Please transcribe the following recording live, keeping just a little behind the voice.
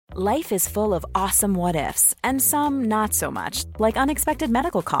Life is full of awesome what-ifs, and some not so much, like unexpected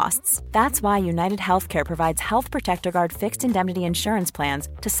medical costs. That's why United Healthcare provides Health Protector Guard fixed indemnity insurance plans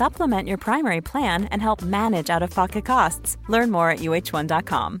to supplement your primary plan and help manage out-of-pocket costs. Learn more at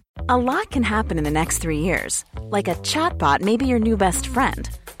uh1.com. A lot can happen in the next 3 years. Like a chatbot may be your new best friend.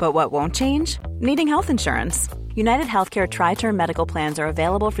 But what won't change? Needing health insurance. United Healthcare Tri-Term Medical Plans are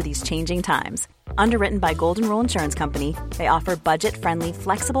available for these changing times. Underwritten by Golden Rule Insurance Company, they offer budget-friendly,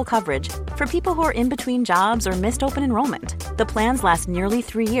 flexible coverage for people who are in between jobs or missed open enrollment. The plans last nearly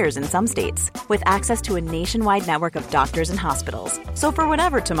 3 years in some states, with access to a nationwide network of doctors and hospitals. So for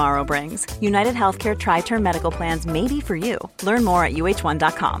whatever tomorrow brings, United Healthcare Tri-Term Medical Plans may be for you. Learn more at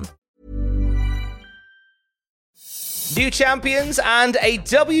uh1.com. New champions and a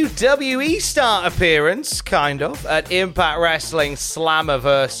WWE star appearance, kind of, at Impact Wrestling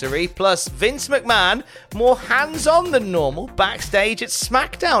Slammiversary, plus Vince McMahon, more hands-on than normal, backstage at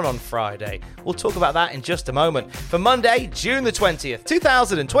SmackDown on Friday. We'll talk about that in just a moment. For Monday, June the 20th,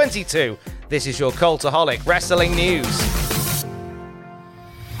 2022, this is your Cultaholic Wrestling News.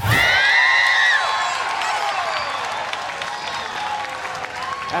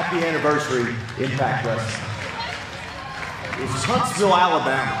 Happy anniversary, Impact Wrestling. It was Huntsville,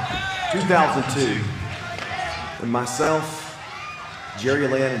 Alabama, 2002, when myself, Jerry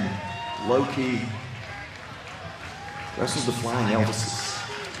Lynn, and Low Ki wrestled the Flying Elvises.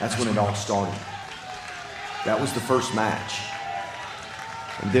 That's when it all started. That was the first match.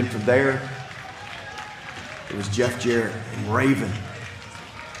 And then from there, it was Jeff Jarrett and Raven,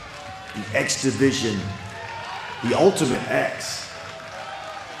 the X Division, the Ultimate X,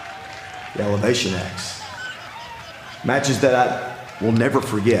 the Elevation X. Matches that I will never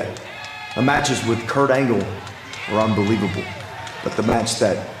forget. The matches with Kurt Angle were unbelievable. But the match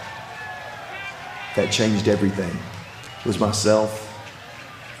that changed everything was myself,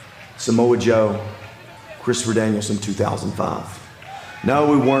 Samoa Joe, Christopher Daniels in 2005. No,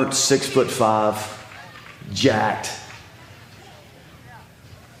 we weren't 6'5", jacked.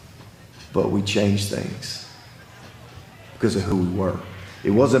 But we changed things because of who we were.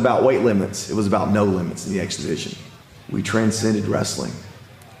 It wasn't about weight limits. It was about no limits in the X Division. We transcended wrestling.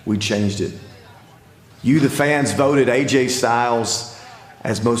 We changed it. You, the fans, voted AJ Styles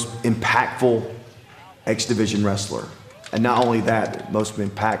as most impactful X Division wrestler. And not only that, most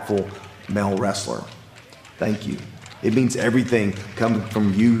impactful male wrestler. Thank you. It means everything coming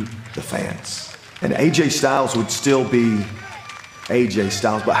from you, the fans. And AJ Styles would still be AJ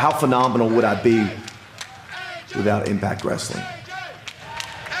Styles, but how phenomenal would I be without Impact Wrestling?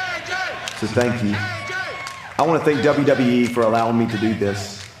 So thank you. I want to thank WWE for allowing me to do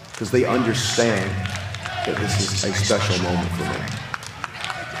this, because they understand that this is a special moment for me.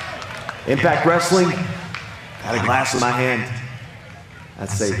 Impact Wrestling, had a glass in my hand.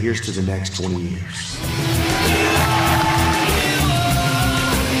 I'd say here's to the next 20 years.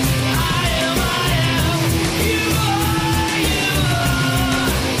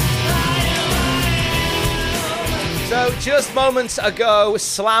 So just moments ago,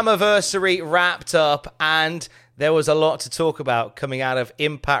 Slammiversary wrapped up, and there was a lot to talk about coming out of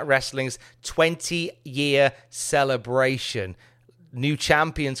Impact Wrestling's 20-year celebration. New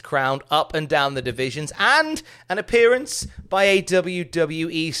champions crowned up and down the divisions, and an appearance by a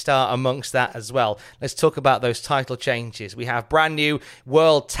WWE star amongst that as well. Let's talk about those title changes. We have brand new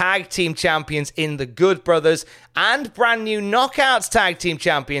World Tag Team Champions in the Good Brothers, and brand new Knockouts Tag Team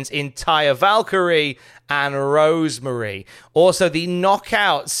Champions in Taya Valkyrie and Rosemary. Also, the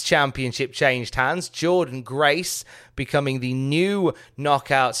Knockouts Championship changed hands. Jordynne Grace becoming the new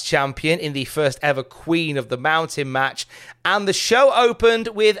Knockouts champion in the first ever Queen of the Mountain match. And the show opened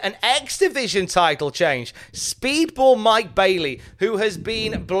with an X Division title change. Speedball Mike Bailey, who has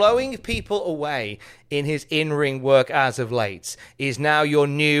been blowing people away in his in-ring work as of late, is now your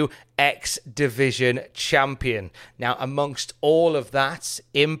new X Division champion. Now, amongst all of that,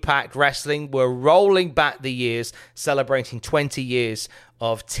 Impact Wrestling were rolling back the years, celebrating 20 years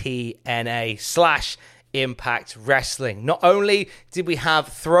of TNA/ Impact Wrestling. Not only did we have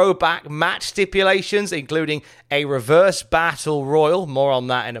throwback match stipulations, including a reverse battle royal, more on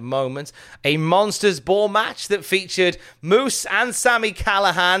that in a moment, a Monsters Ball match that featured Moose and Sami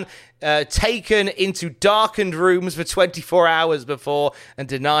Callihan taken into darkened rooms for 24 hours before and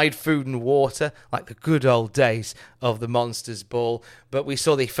denied food and water, like the good old days of the Monsters Ball. But we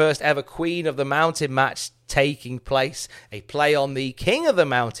saw the first ever Queen of the Mountain match taking place, a play on the King of the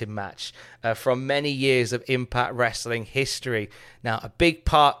Mountain match from many years of Impact Wrestling history. Now, a big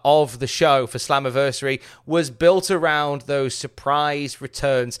part of the show for Slammiversary was built around those surprise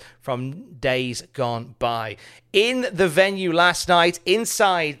returns from days gone by. in the venue last night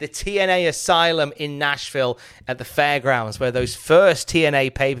inside the TNA Asylum in Nashville at the Fairgrounds, where those first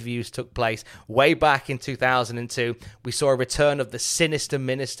TNA pay-per-views took place way back in 2002. We saw a return of the Sinister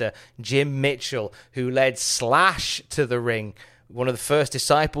Minister, Jim Mitchell, who led Slash to the ring, one of the first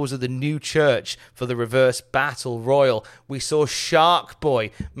disciples of the new church for the Reverse Battle Royal. We saw Shark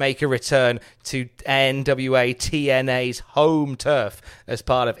Boy make a return to NWA TNA's home turf as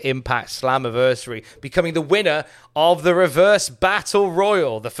part of Impact Slammiversary, becoming the winner of the Reverse Battle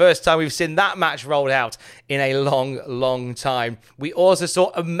Royal. The first time we've seen that match rolled out in a long, long time. We also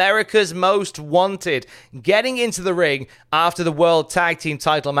saw America's Most Wanted getting into the ring after the World Tag Team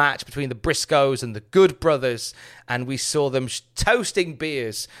title match between the Briscoes and the Good Brothers, and we saw them toasting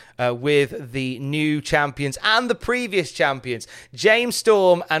beers with the new champions and the previous champions, James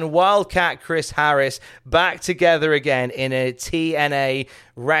Storm and Wildcat Chris Harris, back together again in a TNA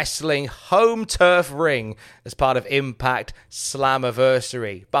Wrestling home turf ring as part of Impact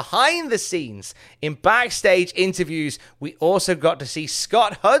Slammiversary. Behind the scenes, in backstage interviews, we also got to see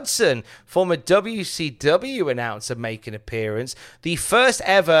Scott Hudson, former WCW announcer, make an appearance. The first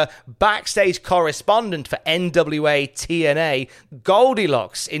ever backstage correspondent for NWA TNA,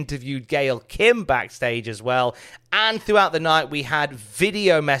 Goldilocks, interviewed Gail Kim backstage as well. And throughout the night, we had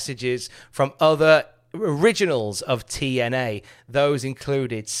video messages from other originals of TNA. Those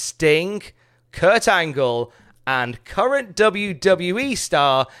included Sting, Kurt Angle, and current WWE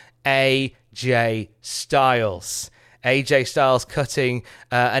star AJ Styles. AJ Styles cutting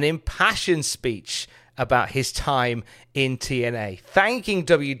an impassioned speech about his time in TNA, thanking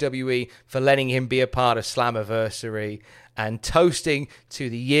WWE for letting him be a part of Slammiversary and toasting to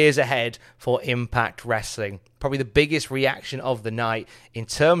the years ahead for Impact Wrestling. Probably the biggest reaction of the night in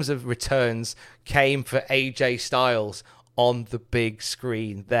terms of returns came for AJ Styles on the big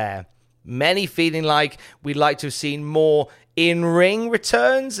screen there. Many feeling like we'd like to have seen more in-ring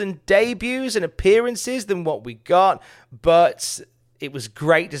returns and debuts and appearances than what we got, but it was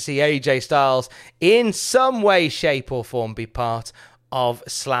great to see AJ Styles in some way, shape or form be part of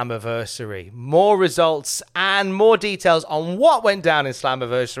Slammiversary. More results and more details on what went down in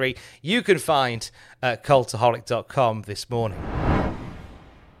Slammiversary you can find at Cultaholic.com this morning.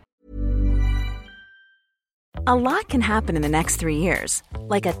 A lot can happen in the next 3 years.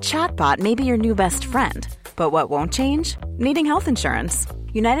 Like a chatbot may be your new best friend. But what won't change? Needing health insurance.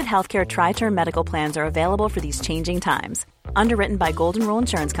 United Healthcare Tri-Term Medical Plans are available for these changing times. Underwritten by Golden Rule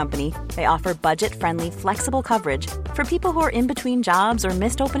Insurance Company, they offer budget-friendly, flexible coverage for people who are in between jobs or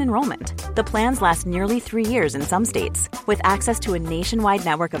missed open enrollment. The plans last nearly 3 years in some states, with access to a nationwide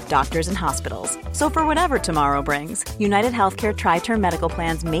network of doctors and hospitals. So for whatever tomorrow brings, United Healthcare Tri-Term Medical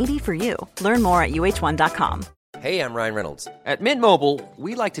Plans may be for you. Learn more at uh1.com. Hey, I'm Ryan Reynolds. At Mint Mobile,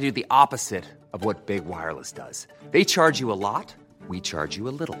 we like to do the opposite of what Big Wireless does. They charge you a lot. We charge you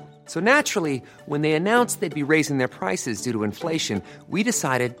a little. So naturally, when they announced they'd be raising their prices due to inflation, we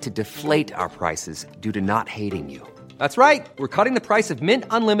decided to deflate our prices due to not hating you. That's right. We're cutting the price of Mint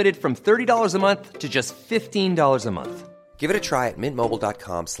Unlimited from $30 a month to just $15 a month. Give it a try at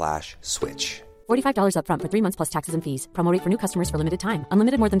mintmobile.com/switch. $45 up front for 3 months plus taxes and fees. Promo rate for new customers for limited time.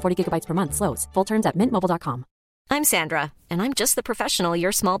 Unlimited more than 40 gigabytes per month. Slows full terms at mintmobile.com. I'm Sandra, and I'm just the professional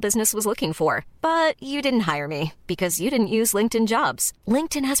your small business was looking for. But you didn't hire me because you didn't use LinkedIn Jobs.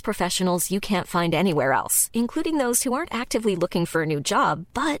 LinkedIn has professionals you can't find anywhere else, including those who aren't actively looking for a new job,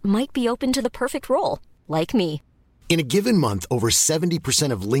 but might be open to the perfect role, like me. In a given month, over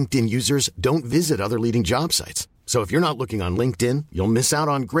 70% of LinkedIn users don't visit other leading job sites. So if you're not looking on LinkedIn, you'll miss out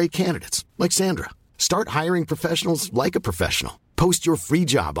on great candidates like Sandra. Start hiring professionals like a professional. Post your free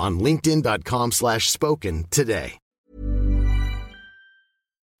job on linkedin.com/spoken today.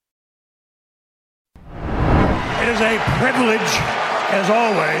 It is a privilege, as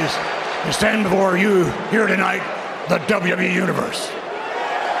always, to stand before you here tonight, the WWE Universe.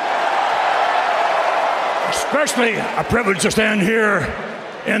 Especially a privilege to stand here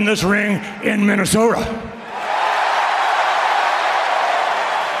in this ring in Minnesota.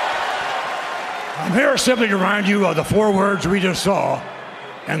 I'm here simply to remind you of the 4 words we just saw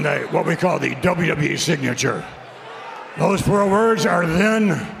and what we call the WWE signature. Those 4 words are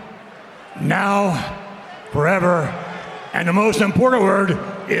then, now, forever, and the most important word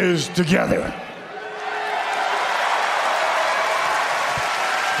is together.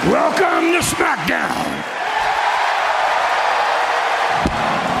 Welcome to SmackDown.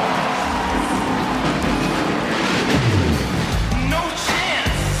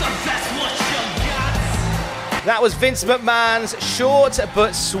 That was Vince McMahon's short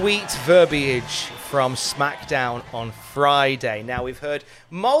but sweet verbiage from SmackDown on Friday. Now, we've heard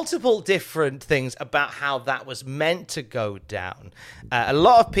multiple different things about how that was meant to go down. A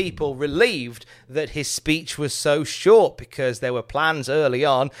lot of people relieved that his speech was so short because there were plans early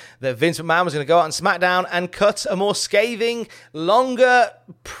on that Vince McMahon was going to go out on SmackDown and cut a more scathing, longer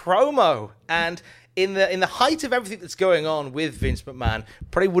promo. And in the height of everything that's going on with Vince McMahon,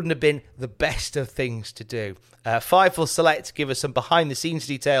 probably wouldn't have been the best of things to do. Fightful Select give us some behind-the-scenes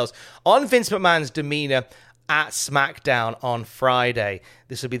details on Vince McMahon's demeanor at SmackDown on Friday.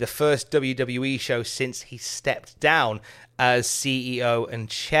 This will be the first WWE show since he stepped down as CEO and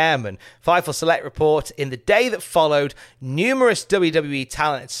chairman. Fightful Select report, in the day that followed, numerous WWE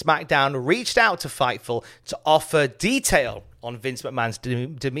talent at SmackDown reached out to Fightful to offer detail on Vince McMahon's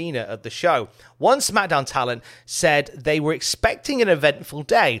demeanor at the show. One SmackDown talent said they were expecting an eventful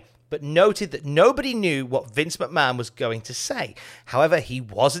day, but noted that nobody knew what Vince McMahon was going to say. However, he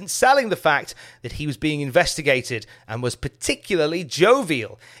wasn't selling the fact that he was being investigated and was particularly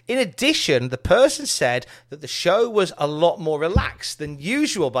jovial. In addition, the person said that the show was a lot more relaxed than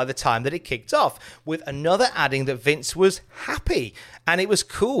usual by the time that it kicked off, with another adding that Vince was happy. And it was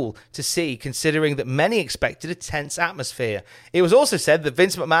cool to see, considering that many expected a tense atmosphere. It was also said that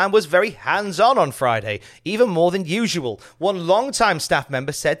Vince McMahon was very hands-on on Friday, even more than usual. One longtime staff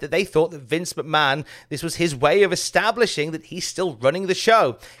member said that they thought that Vince McMahon, this was his way of establishing that he's still running the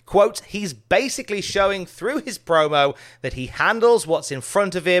show. Quote, he's basically showing through his promo that he handles what's in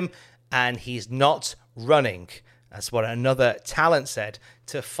front of him and he's not running. That's what another talent said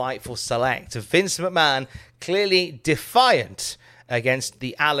to Fightful Select. Vince McMahon clearly defiant against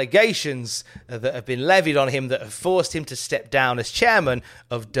the allegations that have been levied on him that have forced him to step down as chairman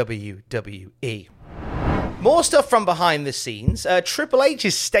of WWE. More stuff from behind the scenes. Triple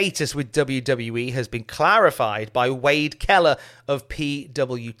H's status with WWE has been clarified by Wade Keller of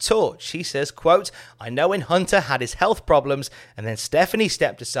PW Torch. He says, quote, I know when Hunter had his health problems and then Stephanie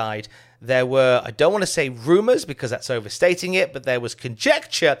stepped aside, there were, I don't want to say rumors because that's overstating it, but there was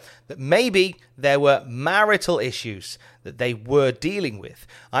conjecture that maybe there were marital issues that they were dealing with.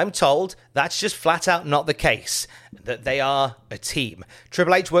 I'm told that's just flat out not the case, that they are a team.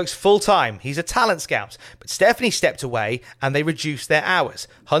 Triple H works full-time. He's a talent scout. But Stephanie stepped away and they reduced their hours.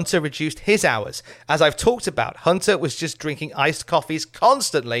 Hunter reduced his hours. As I've talked about, Hunter was just drinking iced coffees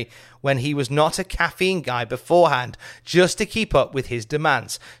constantly when he was not a caffeine guy beforehand, just to keep up with his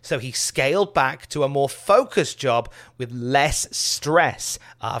demands. So he scaled back to a more focused job with less stress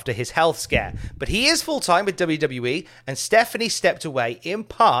after his health scare. But he is full-time with WWE, and Stephanie stepped away in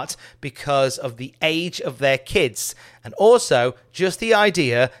part because of the age of their kids, and also just the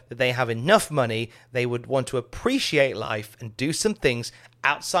idea that they have enough money, they would want to appreciate life and do some things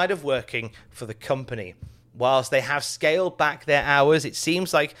outside of working for the company. Whilst they have scaled back their hours, it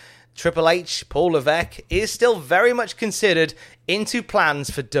seems like Triple H, Paul Levesque, is still very much considered into plans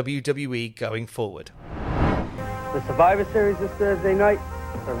for WWE going forward. The Survivor Series this Thursday night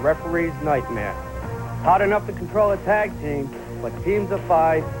is a referee's nightmare. Hard enough to control a tag team, but teams of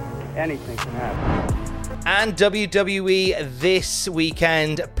five, anything can happen. And WWE this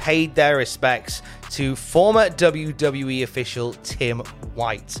weekend paid their respects to former WWE official Tim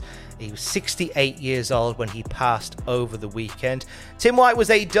White. He was 68 years old when he passed over the weekend. Tim White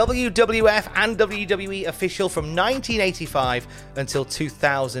was a WWF and WWE official from 1985 until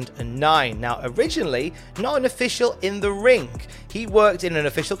 2009. Now, originally not an official in the ring. He worked in an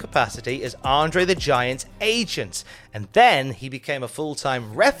official capacity as Andre the Giant's agent, and then he became a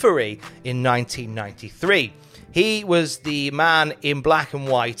full-time referee in 1993. He was the man in black and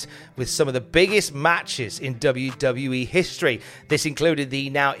white with some of the biggest matches in WWE history. This included the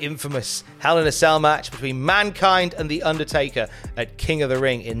now infamous Hell in a Cell match between Mankind and The Undertaker at King of the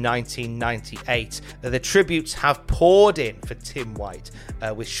Ring in 1998. The tributes have poured in for Tim White,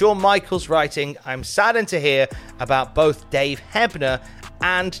 with Shawn Michaels writing, I'm saddened to hear about both Dave Hebner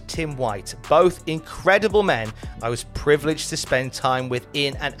and Tim White, both incredible men I was privileged to spend time with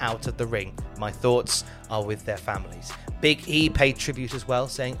in and out of the ring. My thoughts are with their families. Big E paid tribute as well,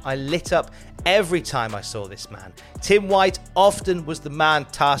 saying, I lit up every time I saw this man. Tim White often was the man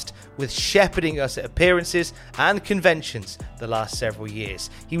tasked with shepherding us at appearances and conventions the last several years.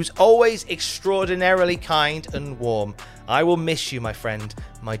 He was always extraordinarily kind and warm. I will miss you, my friend.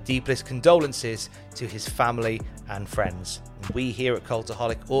 My deepest condolences to his family and friends. We here at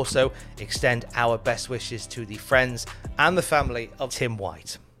Cultaholic also extend our best wishes to the friends and the family of Tim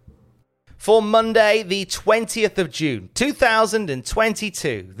White. For Monday, the 20th of June,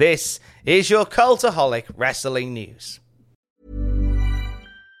 2022, this is your Cultaholic Wrestling News.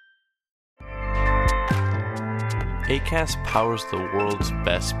 Acast powers the world's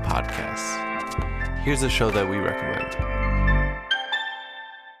best podcasts. Here's a show that we recommend.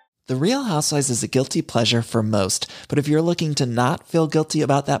 The Real Housewives is a guilty pleasure for most, but if you're looking to not feel guilty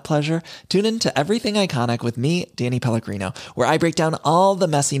about that pleasure, tune in to Everything Iconic with me, Danny Pellegrino, where I break down all the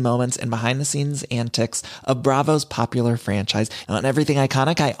messy moments and behind-the-scenes antics of Bravo's popular franchise. And on Everything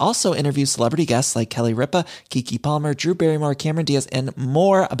Iconic, I also interview celebrity guests like Kelly Ripa, Keke Palmer, Drew Barrymore, Cameron Diaz, and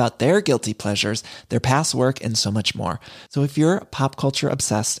more about their guilty pleasures, their past work, and so much more. So if you're pop culture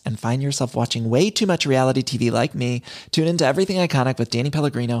obsessed and find yourself watching way too much reality TV like me, tune in to Everything Iconic with Danny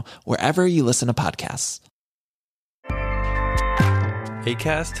Pellegrino, wherever you listen to podcasts.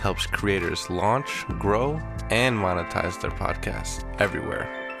 Acast helps creators launch, grow, and monetize their podcasts everywhere.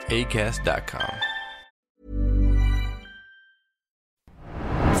 Acast.com.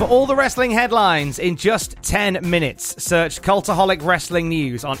 For all the wrestling headlines in just 10 minutes, search Cultaholic Wrestling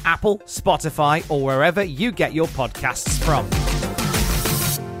News on Apple, Spotify, or wherever you get your podcasts from.